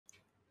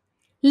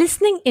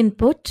Listening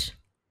input,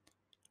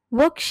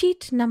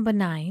 worksheet number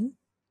 9.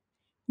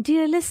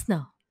 Dear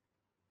listener,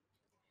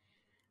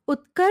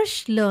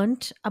 Utkarsh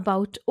learnt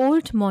about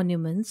old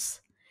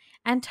monuments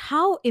and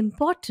how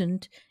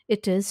important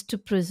it is to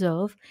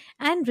preserve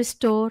and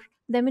restore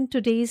them in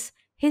today's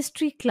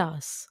history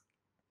class.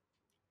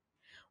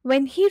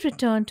 When he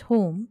returned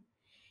home,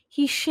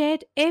 he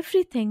shared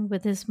everything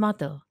with his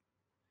mother,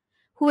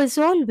 who is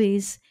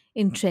always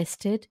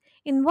interested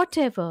in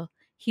whatever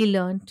he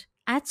learnt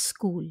at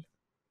school.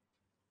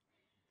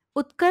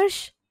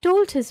 Utkarsh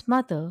told his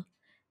mother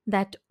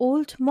that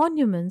old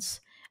monuments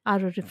are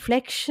a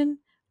reflection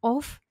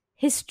of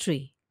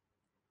history.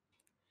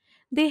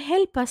 They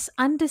help us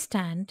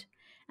understand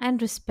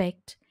and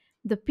respect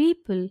the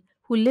people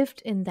who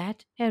lived in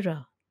that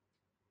era.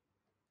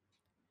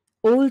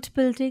 Old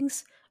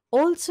buildings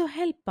also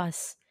help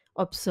us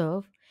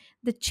observe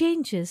the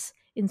changes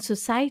in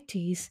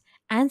societies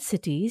and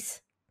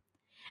cities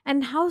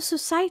and how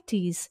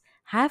societies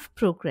have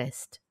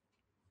progressed.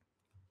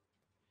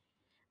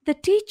 The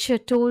teacher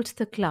told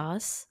the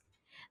class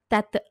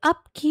that the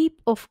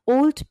upkeep of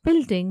old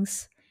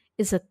buildings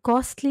is a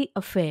costly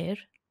affair,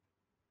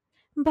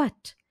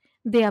 but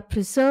they are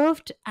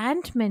preserved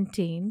and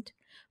maintained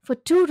for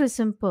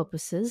tourism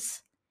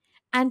purposes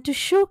and to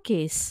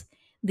showcase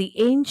the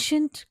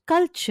ancient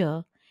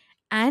culture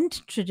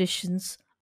and traditions